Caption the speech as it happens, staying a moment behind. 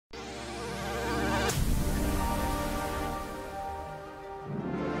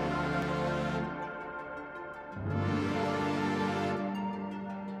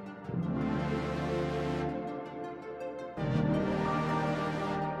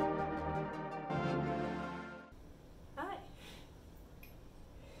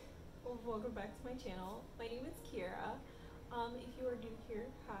welcome back to my channel. My name is Kiera. If you are new here,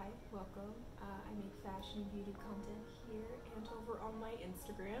 hi, welcome. I make fashion and beauty content here and over on my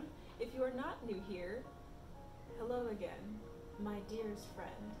Instagram. If you are not new here, hello again, my dearest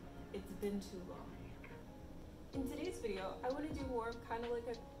friend. It's been too long. In today's video, I want to do more of kind of like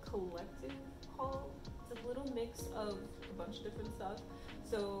a collective haul. It's a little mix of a bunch of different stuff.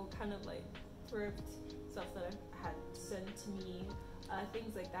 So kind of like thrift, stuff that I've had sent to me,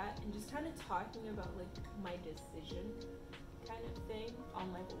 things like that, and just kind of talking about like my decision kind of thing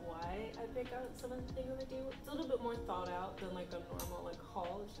on like why I pick out some of the things I do. It's a little bit more thought out than like a normal like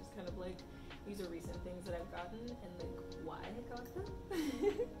haul. It's just kind of like these are recent things that I've gotten and like why I got them.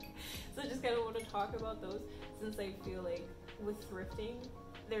 So I just kind of want to talk about those, since I feel like with thrifting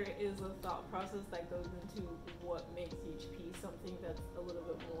there is a thought process that goes into what makes each piece something that's a little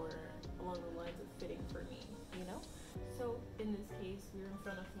bit more along the lines of fitting for me, you know? So in this case, we're in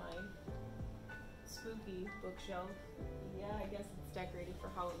front of my spooky bookshelf. Yeah, I guess it's decorated for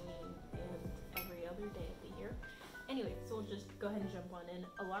Halloween and every other day of the year. Anyway, so we'll just go ahead and jump on in.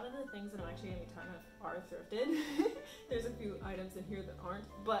 A lot of the things that I'm actually going to be talking about are thrifted. There's a few items in here that aren't,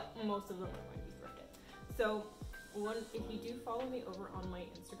 but most of them are going to be thrifted. So if you do follow me over on my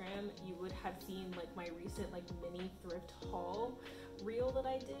Instagram, you would have seen like my recent like mini thrift haul reel that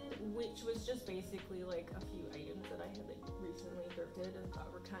I did, which was just basically like a few items that I had like recently thrifted and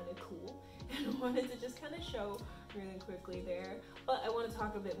thought were kind of cool and wanted to just kind of show really quickly there. But I want to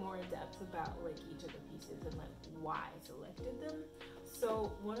talk a bit more in depth about like each of the pieces and like why I selected them.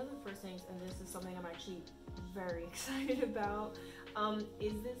 So one of the first things, and this is something I'm actually very excited about,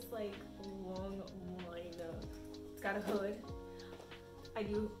 is this like long line of, it's got a hood. I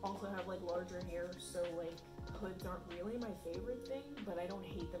do also have like larger hair, so like hoods aren't really my favorite thing, but I don't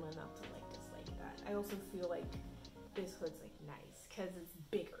hate them enough to like dislike that. I also feel like this hood's like nice because it's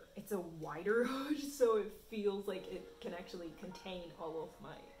bigger. It's a wider hood, so it feels like it can actually contain all of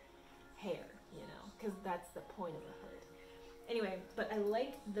my hair, you know, because that's the point of the hood. Anyway, but I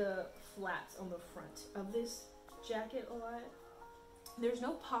like the flaps on the front of this jacket a lot. There's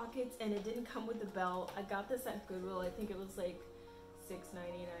no pockets and it didn't come with the belt. I got this at Goodwill. I think it was like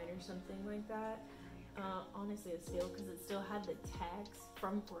 $6.99 or something like that. Honestly, a steal because it still had the tags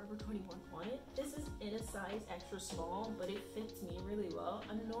from Forever 21 on it. This is in a size extra small, but it fits me really well.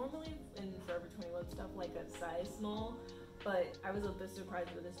 I'm normally in Forever 21 stuff like a size small, but I was a bit surprised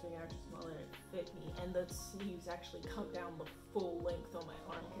with this being extra small and it fit me. And the sleeves actually come down the full length on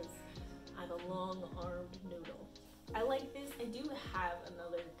my arm because I'm a long-armed noodle. I like this. I do have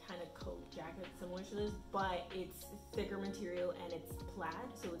another kind of coat jacket similar to this, but it's thicker material and it's plaid,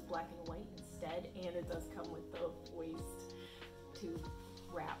 so it's black and white instead, and it does come with the waist to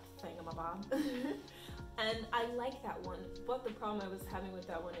wrap thingamabob. And I like that one, but the problem I was having with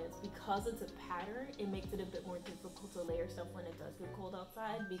that one is because it's a pattern, it makes it a bit more difficult to layer stuff when it does get cold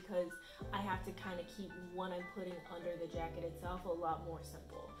outside, because I have to kind of keep what I'm putting under the jacket itself a lot more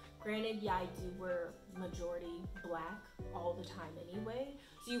simple. Granted, yeah, I do wear majority black all the time anyway,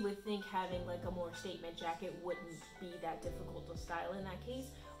 so you would think having like a more statement jacket wouldn't be that difficult to style in that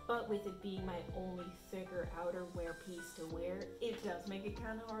case, but with it being my only thicker outerwear piece to wear, it does make it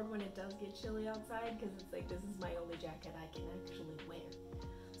kind of hard when it does get chilly outside, because it's like this is my only jacket I can actually wear.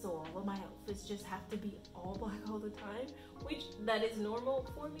 So all of my outfits just have to be all black all the time, which that is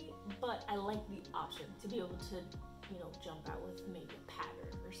normal for me, but I like the option to be able to, you know, jump out with maybe a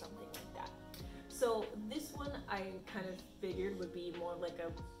pattern or something like that. So this one I kind of figured would be more like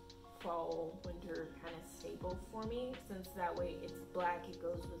a fall winter kind of staple for me, since that way it's black, it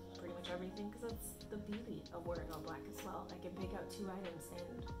goes with pretty much everything, because that's the beauty of wearing all black as well. I can pick out two items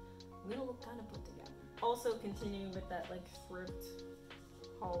and I'm gonna look kind of put together. Also continuing with that like thrift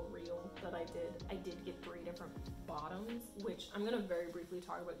haul reel that I did get 3 different bottoms, which I'm gonna very briefly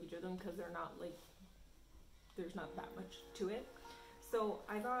talk about each of them because they're not like, there's not that much to it. So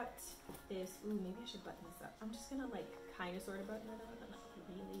I got this, ooh, maybe I should button this up. I'm just gonna like kind of sort of button it up, but not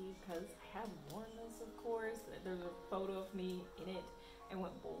really, because I have worn this, of course. There's a photo of me in it. I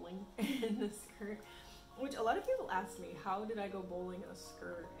went bowling in the skirt, which a lot of people ask me, how did I go bowling in a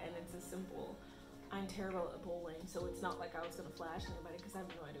skirt? And it's as simple. I'm terrible at bowling, so it's not like I was gonna flash anybody because I have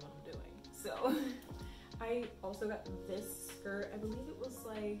no idea what I'm doing. So I also got this skirt. I believe it was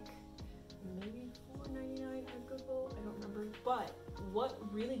like maybe $4.99 at Goodwill, I don't remember. But what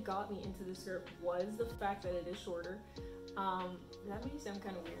really got me into this skirt was the fact that it is shorter. That may sound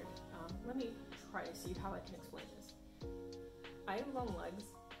kind of weird. Let me try to see how I can explain this. I have long legs,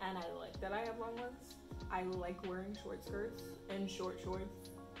 and I like that I have long legs. I like wearing short skirts and short shorts.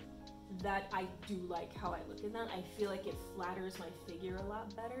 That I do like how I look in that. I feel like it flatters my figure a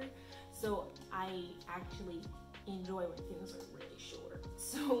lot better. So I actually enjoy when things are really short.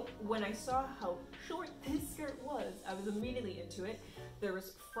 So when I saw how short this skirt was, I was immediately into it. There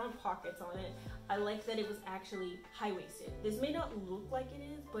was front pockets on it. I like that it was actually high-waisted. This may not look like it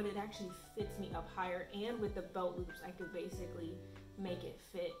is, but it actually fits me up higher, and with the belt loops, I could basically make it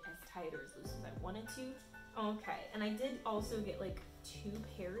fit as tight or as loose as I wanted to. Okay, and I did also get like 2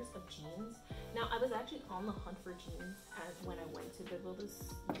 pairs of jeans. Now, I was actually on the hunt for jeans when I went to Goodwill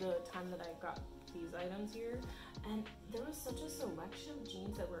the time that I got these items here, and there was such a selection of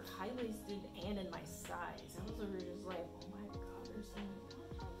jeans that were high-waisted and in my size. I was just like, oh my god, there's so many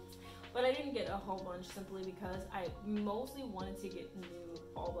options. But I didn't get a whole bunch simply because I mostly wanted to get new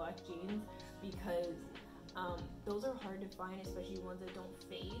all-black jeans because those are hard to find, especially ones that don't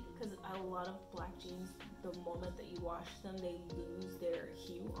fade, because a lot of black jeans, the moment that you wash them, they lose their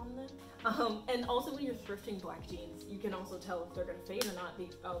hue on them. And also when you're thrifting black jeans, you can also tell if they're gonna fade or not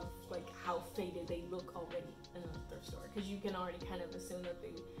of like how faded they look already in the thrift store, because you can already kind of assume that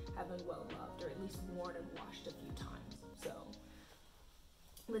they have been well loved or at least worn and washed a few times. So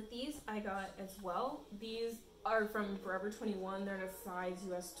with these I got as well. These are from Forever 21. They're in a size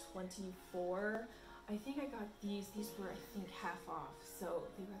US 24. I think I got these were I think half off, so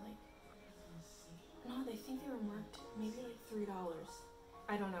they were like, no, I think they were marked maybe like $3.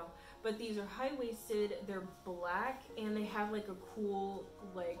 I don't know, but these are high-waisted, they're black, and they have like a cool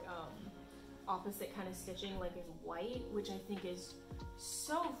like opposite kind of stitching like in white, which I think is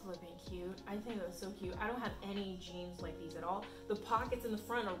so flipping cute. I think that's so cute. I don't have any jeans like these at all. The pockets in the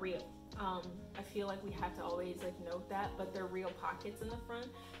front are real. I feel like we have to always like note that, but they're real pockets in the front.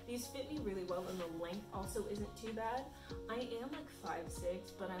 These fit me really well, and the length also isn't too bad. I am like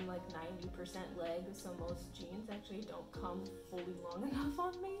 5'6", but I'm like 90% leg, so most jeans actually don't come fully long enough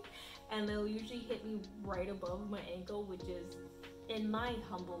on me, and they'll usually hit me right above my ankle, which is, in my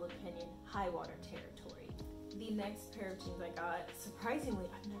humble opinion, high water territory. The next pair of jeans I got, surprisingly,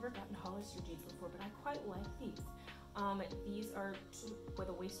 I've never gotten Hollister jeans before, but I quite like these. These are with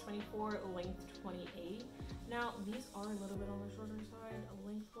a waist 24, length 28. Now, these are a little bit on the shorter side,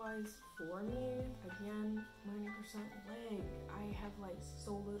 lengthwise for me. Again, 90% leg. I have like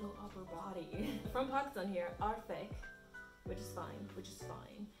so little upper body. The front pockets on here are thick, which is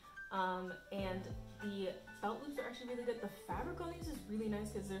fine. And the belt loops are actually really good. The fabric on these is really nice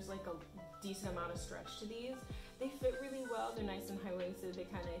because there's like a decent amount of stretch to these. They fit really well. They're nice and high-waisted. They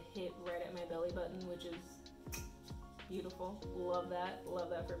kind of hit right at my belly button, which is beautiful. Love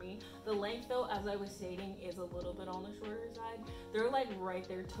that for me. The length though, as I was stating, is a little bit on the shorter side. They're like right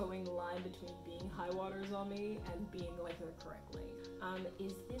there towing the line between being high waters on me and being like the correct length.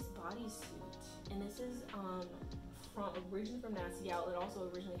 Is this bodysuit, and this is originally from Nasty Gal. It also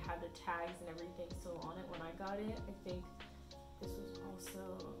originally had the tags and everything still on it when I got it. I think this was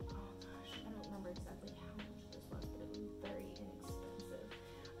also, oh gosh, I don't remember exactly how much this was, but it was very inexpensive.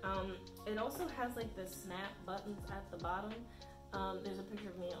 It also has like the snap buttons at the bottom. There's a picture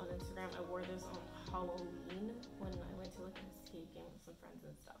of me on Instagram. I wore this on Halloween when I went to like an escape game with some friends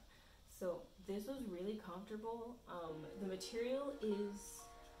and stuff. So this was really comfortable. The material is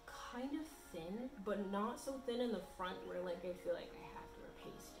kind of thin, but not so thin in the front where like I feel like I have to wear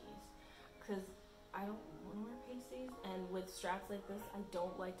pasties, because I don't want to wear pasties, and with straps like this I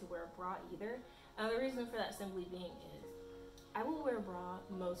don't like to wear a bra either. The reason for that simply being is I will wear a bra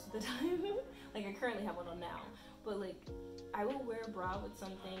most of the time. Like I currently have one on now, but like I will wear a bra with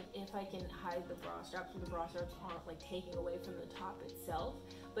something if I can hide the bra straps, when the bra straps aren't like taking away from the top itself.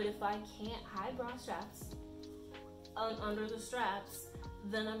 But if I can't hide bra straps under the straps,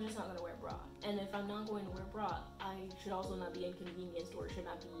 then I'm just not going to wear a bra. And if I'm not going to wear a bra, I should also not be inconvenienced, or it should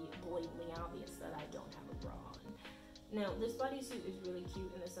not be blatantly obvious that I don't have a bra on. Now, this bodysuit is really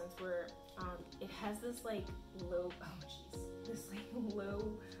cute in the sense where it has this like low, this like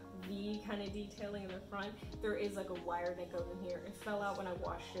low V kind of detailing in the front. There is like a wire that goes in here. It fell out when I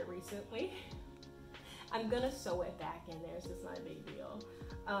washed it recently. I'm gonna sew it back in there, so it's not a big deal.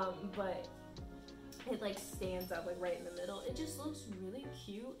 But it like stands up like right in the middle. It just looks really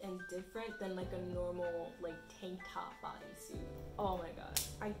cute and different than like a normal like tank top bodysuit. Oh my god,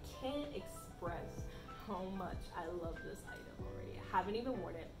 I can't express how much I love this item already. I haven't even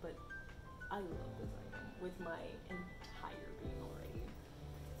worn it, but I love this item with my entire being already.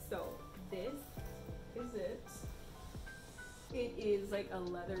 So this is it. It is like a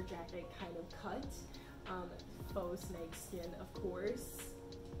leather jacket kind of cut. Faux snake skin, of course.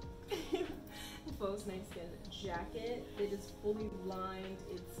 Faux snake skin jacket. It is fully lined.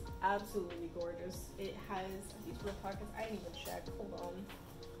 It's absolutely gorgeous. It has these real pockets. I didn't even check. Hold on.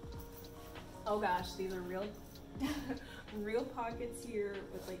 Oh gosh, these are real. real pockets here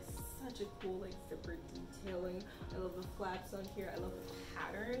with like such a cool like zipper detailing. I love the flaps on here. I love the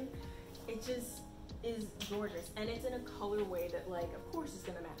pattern. It just is gorgeous, and it's in a colorway that, like, of course is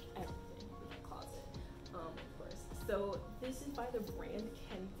gonna match everything with the closet, of course. So this is by the brand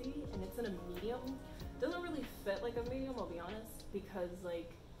Kenzie, and it's in a medium. Doesn't really fit like a medium, I'll be honest, because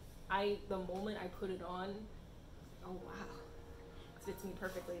like the moment I put it on, oh wow, it fits me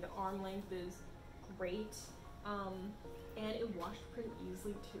perfectly. The arm length is great, and it washed pretty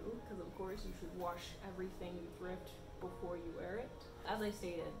easily too, because of course you should wash everything you thrift before you wear it. As I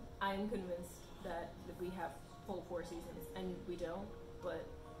stated, I am convinced that we have full 4 seasons, and we don't, but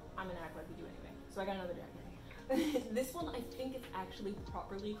I'm gonna act like we do anyway. So I got another jacket. This one I think it's actually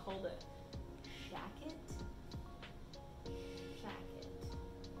properly called a shacket.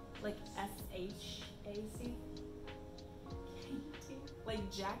 Like S-H-A-C?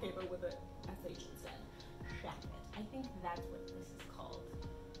 Like jacket, but with a S-H instead. Shacket. I think that's what this is called.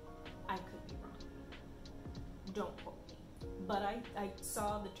 I could be wrong. Don't quote me. But I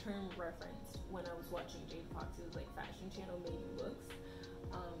saw the term referenced when I was watching Jade Fox's like fashion channel Maybe Looks.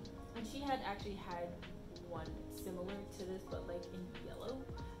 And she had actually had one similar to this, but like in yellow.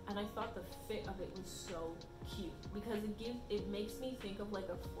 And I thought the fit of it was so cute because it makes me think of like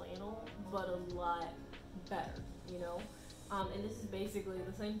a flannel, but a lot better, you know? And this is basically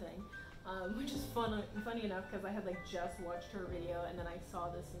the same thing, which is funny enough because I had like just watched her video and then I saw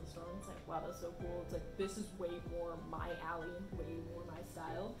this in the store and it's like, wow, that's so cool. It's like, this is way more my alley and way more my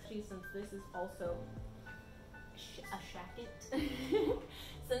style. Since this is also a shacket,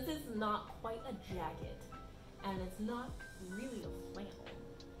 since it's not quite a jacket and it's not really a flannel,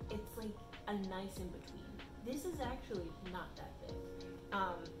 it's like a nice in between. This is actually not that big.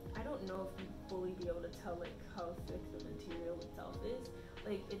 I don't know if you'd fully be able to tell like how thick the material itself is.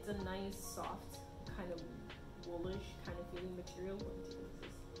 Like it's a nice soft kind of woolish kind of feeling material. What material is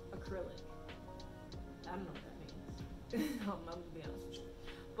this? Acrylic. I don't know what that means. I'm gonna be honest with you.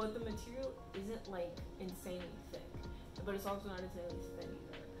 But the material isn't like insanely thick, but it's also not insanely thin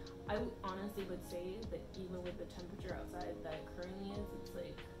either. I honestly would say that even with the temperature outside that it currently is, it's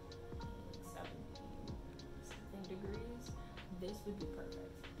like 70 something degrees, this would be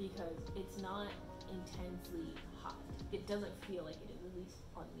perfect because it's not intensely hot. It doesn't feel like it is, at least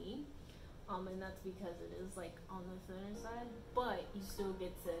on me. And that's because it is like on the thinner side, but you still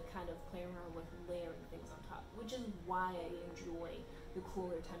get to kind of play around with layering things on top, which is why I enjoy the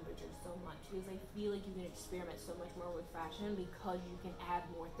cooler temperatures so much, because I feel like you can experiment so much more with fashion because you can add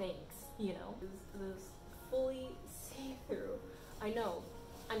more things, you know? This fully see-through. I know,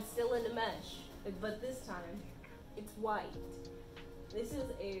 I'm still into mesh, but this time it's white. This is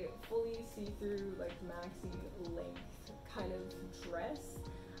a fully see-through, like maxi length kind of dress.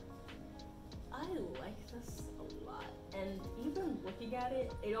 I like this a lot, and even looking at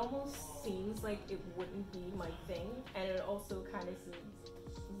it, it almost seems like it wouldn't be my thing, and it also kind of seems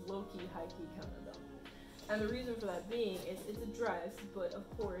low-key, high-key kind of dumb. And the reason for that being is it's a dress, but of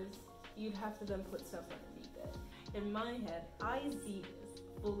course, you'd have to then put stuff underneath it. In my head, I see this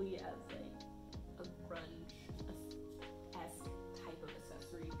fully as like a grunge-esque type of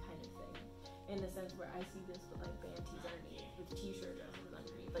accessory kind of thing, in the sense where I see this with like band tees underneath, with t-shirt dresses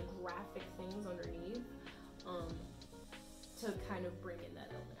underneath, like graphic things underneath, to kind of bring in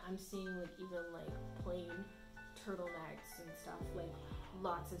that element. I'm seeing like even like plain turtlenecks and stuff, like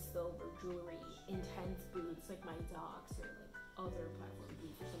lots of silver jewelry, intense boots like my Docs or like other platform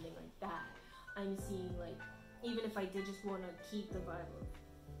boots or something like that. I'm seeing like, even if I did just want to keep the vibe of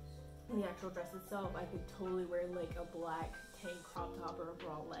the actual dress itself, I could totally wear like a black tank crop top or a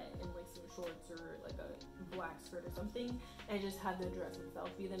bralette and like some shorts or like a black skirt or something, and just have the dress itself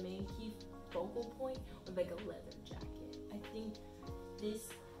be the main key focal point with like a leather jacket. I think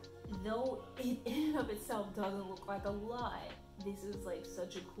this, though it in and of itself doesn't look like a lot, this is like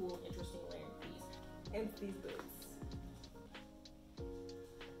such a cool, interesting layering piece. And it's these boots.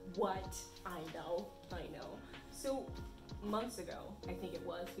 What? I know. So months ago, I think it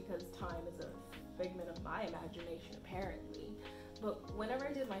was, because time is a figment of my imagination apparently, but whenever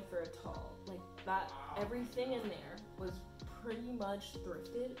I did my thrift haul, like that, everything in there was pretty much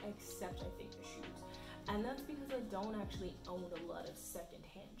thrifted except I think the shoes. And that's because I don't actually own a lot of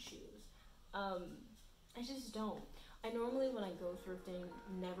secondhand shoes. I just don't. I normally, when I go thrifting,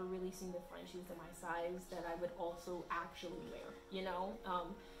 never really seem to find shoes in my size that I would also actually wear, you know?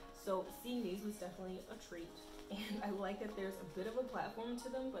 So seeing these was definitely a treat. And I like that there's a bit of a platform to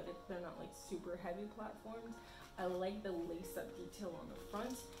them, but they're not like super heavy platforms. I like the lace-up detail on the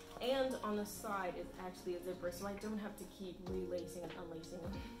front, and on the side is actually a zipper, so I don't have to keep relacing and unlacing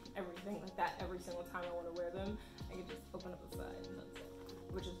everything like that every single time I want to wear them. I can just open up the side and that's it,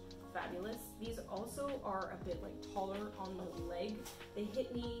 which is fabulous. These also are a bit like taller on the leg. They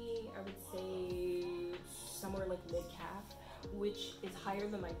hit me, I would say, somewhere like mid-calf, which is higher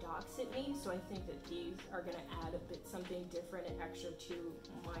than my dogs hit me, so I think that these are gonna add a bit something different and extra to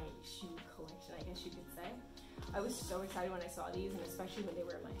my shoe collection, I guess you could say. I was so excited when I saw these, and especially when they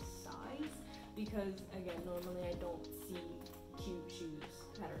were my size, because again, normally I don't see cute shoes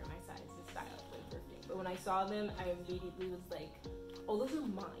that are my size and style when thrifting. But when I saw them, I immediately was like, oh, those are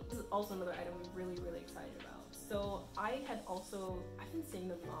mine. This is also another item I'm really excited about. So I've been seeing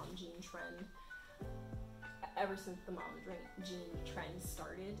the mom jean trend ever since the mom jean trend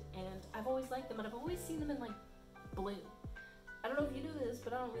started, and I've always liked them, but I've always seen them in like blue. I don't know if you do this,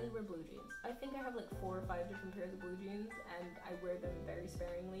 but I don't really wear blue jeans. I think I have like 4 or 5 different pairs of blue jeans, and I wear them very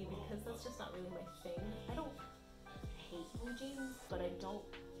sparingly because that's just not really my thing. I don't hate blue jeans, but I don't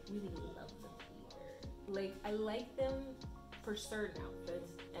really love them either. Like, I like them for certain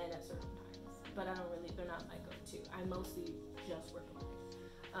outfits and at certain times, but they're not my go-to. I mostly just wear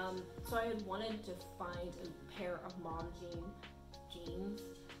them. So I had wanted to find a pair of mom jeans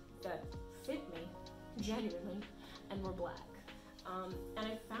that fit me genuinely and were black. And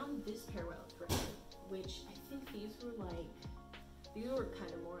I found this pair while I was thrifting, which I think these were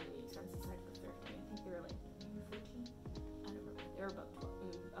kind of more on the expensive side of the thrifting. I think they were like maybe 14. I don't remember. They were above 12,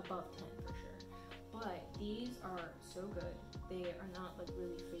 above 10 for sure. But these are so good. They are not like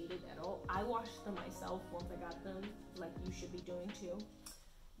really faded at all. I washed them myself once I got them, like you should be doing too.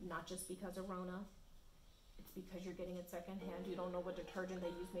 Not just because of Rona. It's because you're getting it secondhand. You don't know what detergent they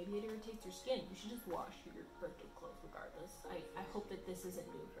use. Maybe it irritates your skin. You should just wash your thrifted clothes regardless. I hope that this isn't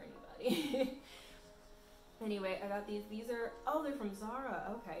new for anybody. Anyway, I got these. These are, oh, they're from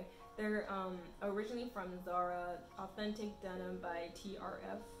Zara. Okay. They're originally from Zara. Authentic denim by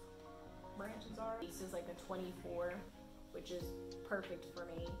TRF branch of Zara. This is like a 24, which is perfect for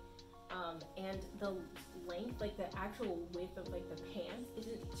me. And the length, like the actual width of like the pants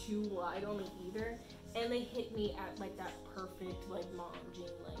isn't too wide on me either, and they hit me at like that perfect like mom jean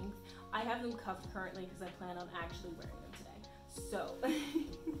length. I have them cuffed currently because I plan on actually wearing them today, so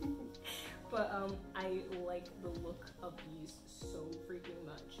but I like the look of these so freaking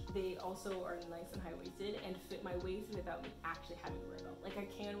much. They also are nice and high-waisted and fit my waist without me actually having to wear a belt. Like, I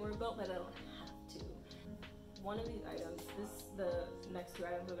can wear a belt, but I don't have to. One of these items, the next 2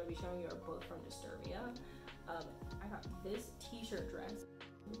 items I'm going to be showing you are both from Disturbia. I got this t-shirt dress.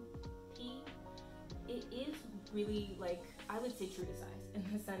 It is really, like, I would say true to size in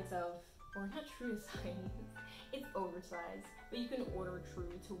the sense of, or not true to size, it's oversized, but you can order true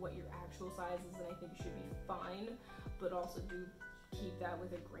to what your actual size is, and I think it should be fine, but also do keep that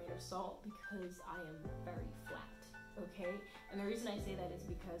with a grain of salt because I am very flat. Okay, and the reason I say that is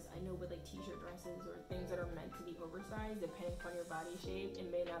because I know with like t-shirt dresses or things that are meant to be oversized, depending on your body shape,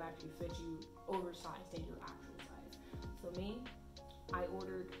 it may not actually fit you oversized in your actual size. So me, I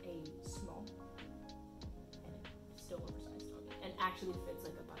ordered a small, and it's still oversized on me, and actually fits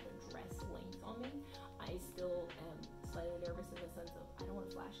like about a dress length on me. I still am slightly nervous in the sense of I don't want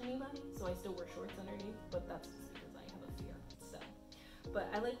to flash anybody, so I still wear shorts underneath, but that's just because I have a fear. So,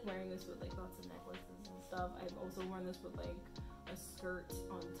 but I like wearing this with like lots of necklaces and stuff. I've also worn this with like a skirt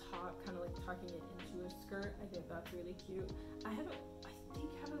on top, kind of like tucking it into a skirt. I think that's really cute. I think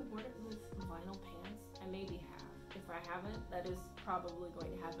I haven't worn it with vinyl pants. I maybe have. If I haven't, that is probably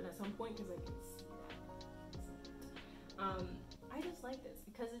going to happen at some point because I can see that. I just like this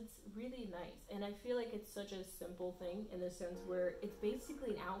because it's really nice, and I feel like it's such a simple thing in the sense where it's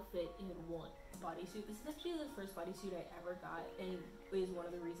basically an outfit in one. Bodysuit. This is actually the first bodysuit I ever got, and it is one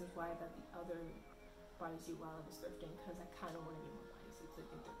of the reasons why I got the other bodysuit while I was thrifting, because I kind of want to get more bodysuits. I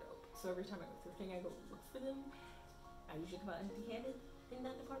think they're dope. So every time I go thrifting, I go look for them. I usually come out empty-handed in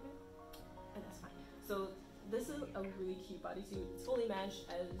that department, and that's fine. So this is a really cute bodysuit. It's fully mesh,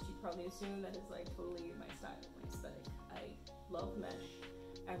 as you probably assume. That is like totally my style, my aesthetic. I love mesh,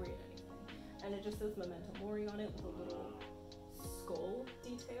 every anything. And it just says Memento Mori on it with a little skull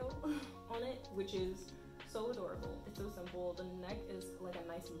detail on it, which is so adorable. It's so simple. The neck is like a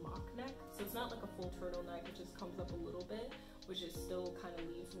nice mock neck, so it's not like a full turtleneck. It just comes up a little bit, which is still kind of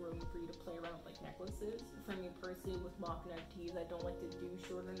leaves room for you to play around with like necklaces. For me personally, with mock neck tees, I don't like to do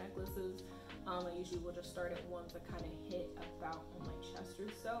shorter necklaces. I usually will just start at ones that kind of hit about on my chest or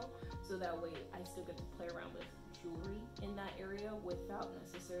so that way I still get to play around with jewelry in that area without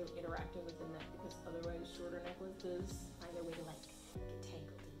necessarily interacting with the neck, because otherwise shorter necklaces find their way to like get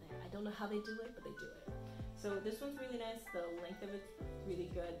tangled in there. I don't know how they do it, but they do it. So this one's really nice. The length of it's really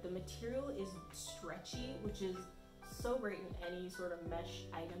good. The material is stretchy, which is so great in any sort of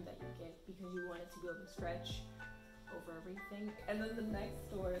mesh item that you get, because you want it to be able to stretch over everything. And then the next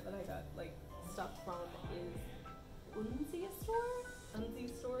store that I got like stuff from is unzzystore.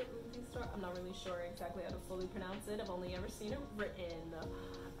 I'm not really sure exactly how to fully pronounce it. I've only ever seen it written.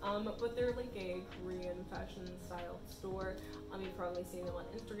 But they're like a Korean fashion style store. You've probably seen them on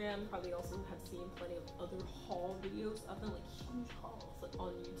Instagram. Probably also have seen plenty of other haul videos of them, like huge hauls like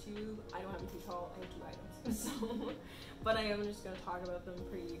on YouTube. I don't have a huge haul. I have 2 items. So, but I am just going to talk about them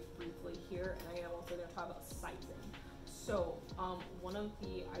pretty briefly here, and I am also going to talk about sizing. So, one of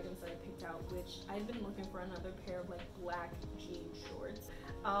the items that I picked out, which I've been looking for another pair of like black jean shorts.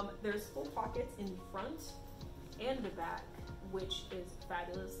 There's full pockets in the front and the back, which is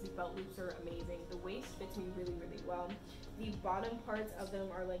fabulous. The belt loops are amazing. The waist fits me really, really well. The bottom parts of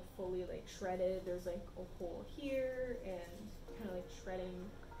them are like fully like shredded. There's like a hole here and kind of like shredding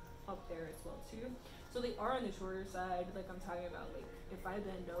up there as well too. So they are on the shorter side. Like I'm talking about, like if I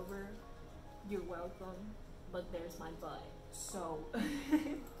bend over, you're welcome, but there's my butt. So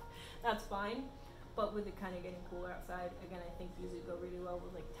that's fine. But with it kind of getting cooler outside, again, I think these would go really well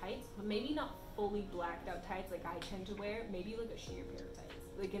with like tights, but maybe not fully blacked out tights like I tend to wear. Maybe like a sheer pair of tights,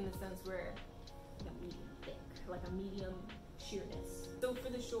 like in the sense where like a medium thick, like a medium sheerness. So for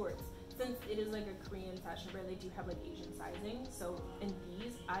the shorts, since it is like a Korean fashion brand, they do have like Asian sizing. So in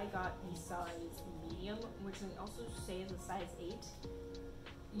these, I got the size medium, which they also say is a size 8.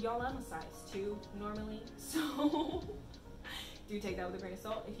 Y'all, I'm a size 2 normally, so do take that with a grain of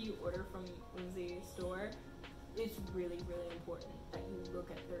salt. If you order from unzzystore, it's really, really important that you look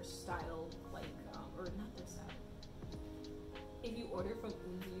at their style, like, or not their style. If you order from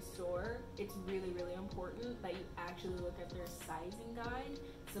unzzystore, it's really, really important that you actually look at their sizing guide,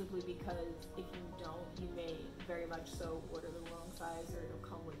 simply because if you don't, you may very much so order the wrong size, or it'll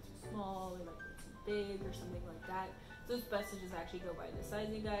come way too small, or like way too big, or something like that. So it's best to just actually go by the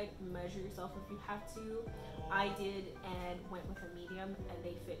sizing guide, measure yourself if you have to. I did, and went with a medium, and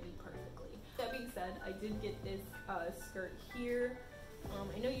they fit me perfectly. That being said, I did get this skirt here.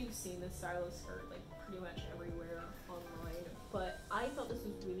 I know you've seen this style of skirt like pretty much everywhere online, but I thought this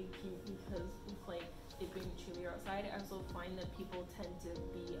was really cute because with like it being chillier outside, I also find that people tend to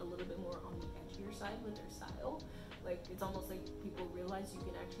be a little bit more on the edgier side with their style. Like it's almost like people realize you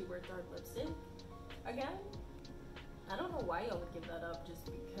can actually wear dark lipstick again. I don't know why y'all would give that up just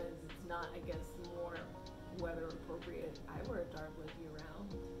because it's not, I guess, more weather appropriate. I wear a dark lip year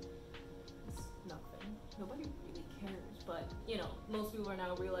round. It's nothing. Nobody really cares, but you know, most people are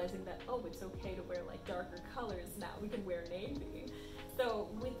now realizing that, oh, it's okay to wear like darker colors now. We can wear navy. So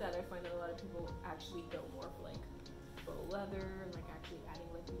with that, I find that a lot of people actually go more for like faux leather and like actually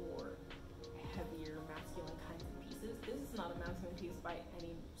adding like more heavier masculine kinds of pieces. This is not a masculine piece by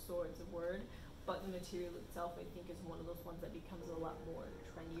any sorts of word, but the material itself, I think, is one of those ones that becomes a lot more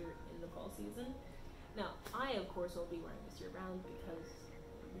trendier in the fall season. Now, I, of course, will be wearing this year-round because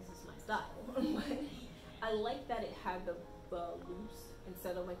this is my style. But I like that it had the loops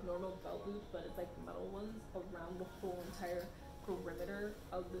instead of, like, normal belt loops, but it's, like, metal ones around the whole entire perimeter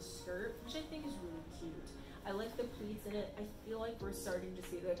of the skirt, which I think is really cute. I like the pleats in it. I feel like we're starting to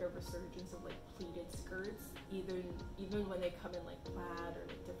see like a resurgence of like pleated skirts, even when they come in like plaid or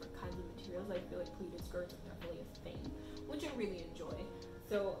like different kinds of materials. I feel like pleated skirts are definitely a thing, which I really enjoy.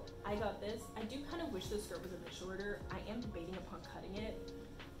 So I got this. I do kind of wish the skirt was a bit shorter. I am debating upon cutting it.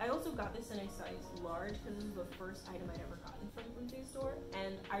 I also got this in a size large because this is the first item I'd ever gotten from unzzystore,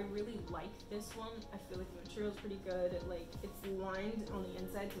 and I really like this one. I feel like the material's pretty good. Like it's lined on the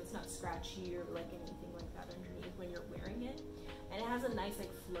inside, so it's not scratchy or like anything like that underneath when you're wearing it. And it has a nice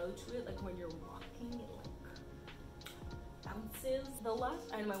like flow to it, like when you're walking, it like bounces. The last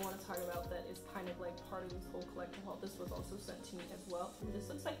item I want to talk about that is kind of like part of this whole collector haul. This was also sent to me as well. This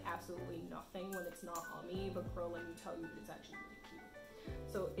looks like absolutely nothing when it's not on me, but girl, let me tell you, it's actually really cute.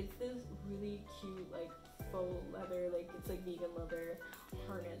 So it's this really cute like faux leather, like it's like vegan leather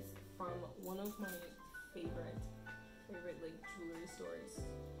harness from one of my favorite like jewelry stores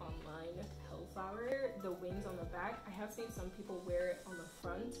online, Hellflower. The wings on the back, I have seen some people wear it on the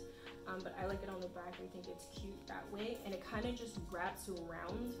front, but I like it on the back. I think it's cute that way, and it kind of just wraps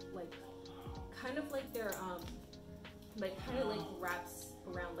around, like kind of like their like kind of like wraps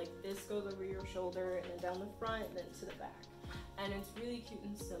around, like this goes over your shoulder and then down the front and then to the back. And it's really cute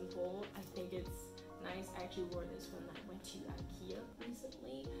and simple. I think it's nice. I actually wore this when I went to Ugh.Kerria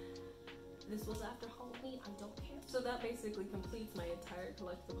recently. This was after Halloween, I don't care. So that basically completes my entire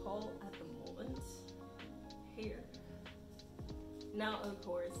collective haul at the moment. Here. Now, of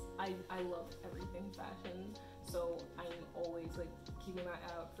course, I love everything fashion. so I'm always like keeping my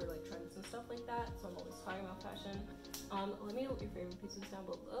eye out for like trends and stuff like that. So I'm always talking about fashion. Let me know what your favorite pieces down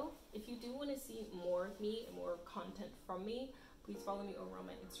below. If you do want to see more of me and more content from me, please follow me over on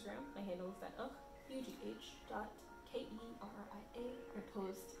my Instagram. My handle is that ugh.Kerria. I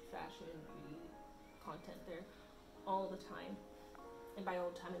post fashion and beauty content there all the time, and by all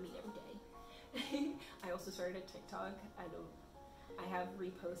the time I mean every day. I also started a TikTok. I have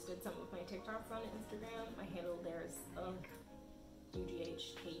reposted some of my TikToks on Instagram. My handle there is ugh.Kerria.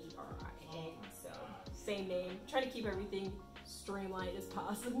 So same name. Try to keep everything streamlined as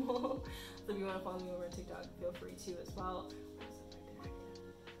possible. So if you want to follow me over on TikTok, feel free to as well.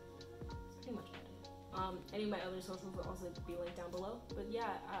 Pretty much about it. Any of my other socials will also be linked down below. But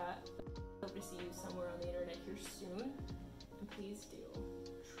yeah, hope to see you somewhere on the internet here soon. And please do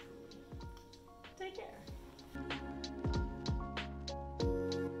truly take care.